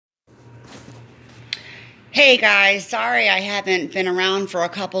Hey guys, sorry I haven't been around for a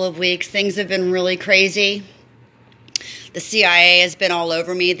couple of weeks. Things have been really crazy. The CIA has been all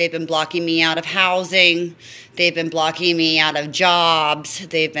over me. They've been blocking me out of housing. They've been blocking me out of jobs.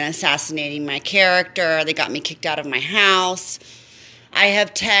 They've been assassinating my character. They got me kicked out of my house. I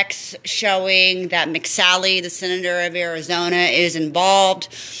have texts showing that McSally, the senator of Arizona, is involved.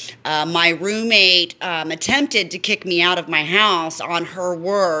 My roommate attempted to kick me out of my house on her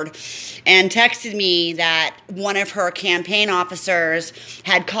word and texted me that one of her campaign officers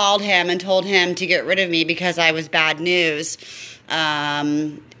had called him and told him to get rid of me because I was bad news.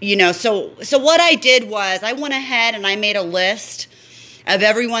 So what I did was I went ahead and I made a list of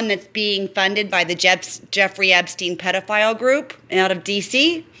everyone that's being funded by the Jeffrey Epstein pedophile group out of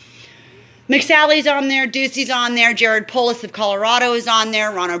D.C. McSally's on there, Ducey's on there, Jared Polis of Colorado is on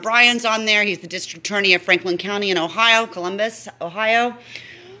there, Ron O'Brien's on there. He's the district attorney of Franklin County in Ohio, Columbus, Ohio.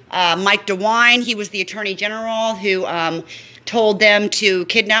 Mike DeWine, he was the attorney general who told them to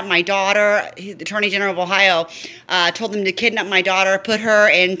kidnap my daughter. The Attorney General of Ohio told them to kidnap my daughter, put her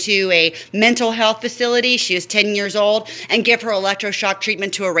into a mental health facility. She was 10 years old, and give her electroshock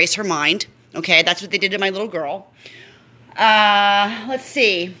treatment to erase her mind. Okay, that's what they did to my little girl. Let's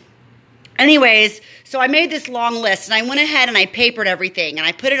see. Anyways, so I made this long list, and I went ahead and I papered everything, and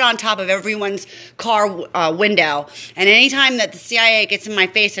I put it on top of everyone's car window. And anytime that the CIA gets in my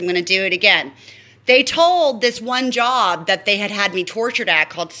face, I'm going to do it again. They told this one job that they had me tortured at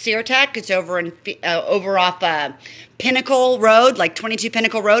called Seartec. It's over off Pinnacle Road, like 22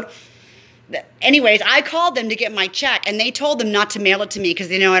 Pinnacle Road. Anyways, I called them to get my check, and they told them not to mail it to me because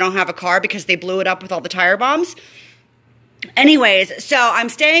they know I don't have a car because they blew it up with all the tire bombs. Anyways, so I'm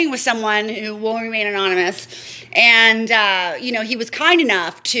staying with someone who will remain anonymous, and, he was kind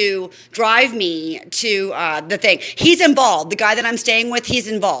enough to drive me to the thing. He's involved. The guy that I'm staying with, he's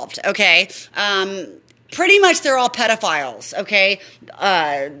involved, okay? Pretty much they're all pedophiles, okay,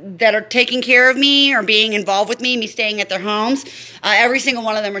 that are taking care of me or being involved with me staying at their homes. Every single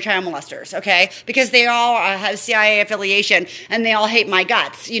one of them are child molesters, okay, because they all have CIA affiliation and they all hate my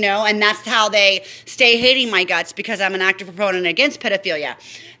guts, and that's how they stay hating my guts, because I'm an active proponent against pedophilia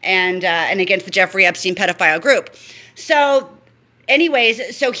and against the Jeffrey Epstein pedophile group. So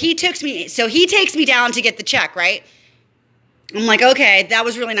anyways, so he takes me down to get the check, right? I'm like, okay, that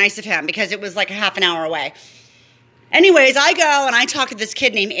was really nice of him because it was like a half an hour away. Anyways, I go and I talk to this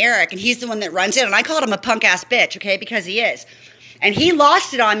kid named Eric, and he's the one that runs it, and I called him a punk-ass bitch, okay, because he is. And he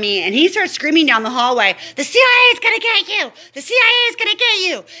lost it on me, and he starts screaming down the hallway, "The CIA is going to get you! The CIA is going to get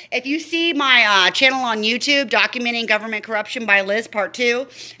you!" If you see my channel on YouTube, Documenting Government Corruption by Liz, Part 2,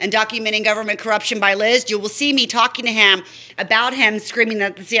 and Documenting Government Corruption by Liz, you will see me talking to him about him screaming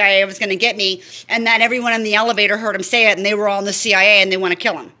that the CIA was going to get me, and that everyone in the elevator heard him say it, and they were all in the CIA, and they want to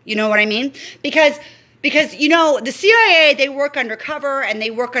kill him. You know what I mean? Because the CIA, they work undercover and they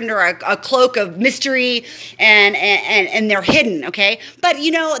work under a cloak of mystery, and they're hidden, okay? But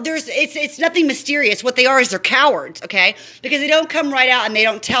it's nothing mysterious. What they are is they're cowards, okay? Because they don't come right out and they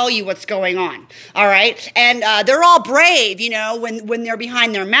don't tell you what's going on, all right? And they're all brave, when they're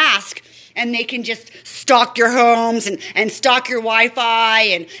behind their mask. And they can just stalk your homes and stalk your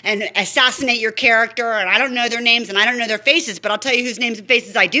Wi-Fi and assassinate your character. And I don't know their names and I don't know their faces, but I'll tell you whose names and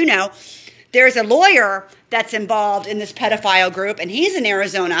faces I do know. There's a lawyer that's involved in this pedophile group, and he's in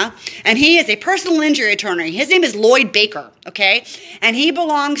Arizona, and he is a personal injury attorney. His name is Lloyd Baker, okay? And he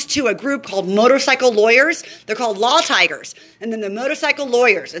belongs to a group called Motorcycle Lawyers. They're called Law Tigers. And then the Motorcycle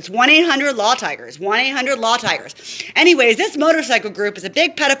Lawyers, it's 1-800-LAW-TIGERS, 1-800-LAW-TIGERS. Anyways, this motorcycle group is a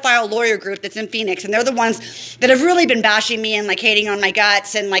big pedophile lawyer group that's in Phoenix, and they're the ones that have really been bashing me and, hating on my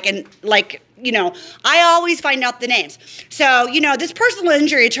guts and, I always find out the names. So, this personal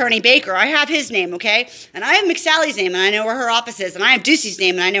injury attorney, Baker, I have his name, okay? And I have McSally's name, and I know where her office is. And I have Ducey's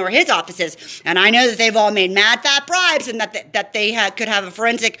name, and I know where his office is. And I know that they've all made mad fat bribes and that they could have a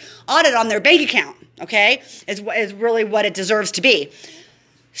forensic audit on their bank account, okay? Is really what it deserves to be.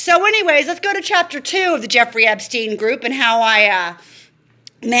 So anyways, let's go to Chapter 2 of the Jeffrey Epstein group and how I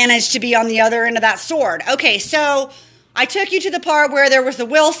managed to be on the other end of that sword. Okay, so I took you to the part where there was the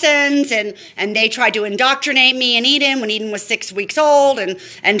Wilsons, and they tried to indoctrinate me and Eden when Eden was 6 weeks old,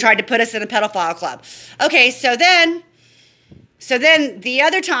 and tried to put us in a pedophile club. Okay, so then the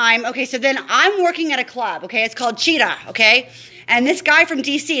other time, okay, so then I'm working at a club, okay, it's called Cheetah, okay, and this guy from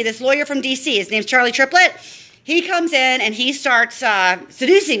D.C., this lawyer from D.C., his name's Charlie Triplett, he comes in and he starts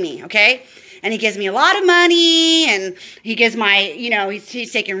seducing me, okay. And he gives me a lot of money, and he gives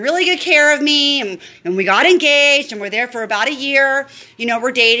he's taking really good care of me, and we got engaged, and we're there for about a year,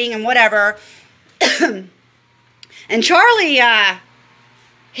 we're dating and whatever. And Charlie,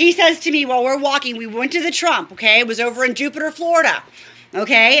 he says to me while we're walking, we went to the Trump, okay? It was over in Jupiter, Florida,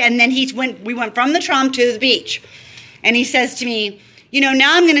 okay? And then we went from the Trump to the beach. And he says to me,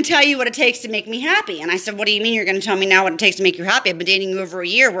 now I'm going to tell you what it takes to make me happy. And I said, what do you mean you're going to tell me now what it takes to make you happy? I've been dating you over a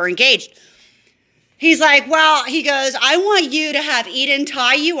year. We're engaged. He's like, well, he goes, I want you to have Eden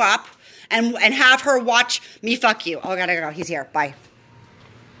tie you up and have her watch me fuck you. Oh, I gotta go. He's here. Bye.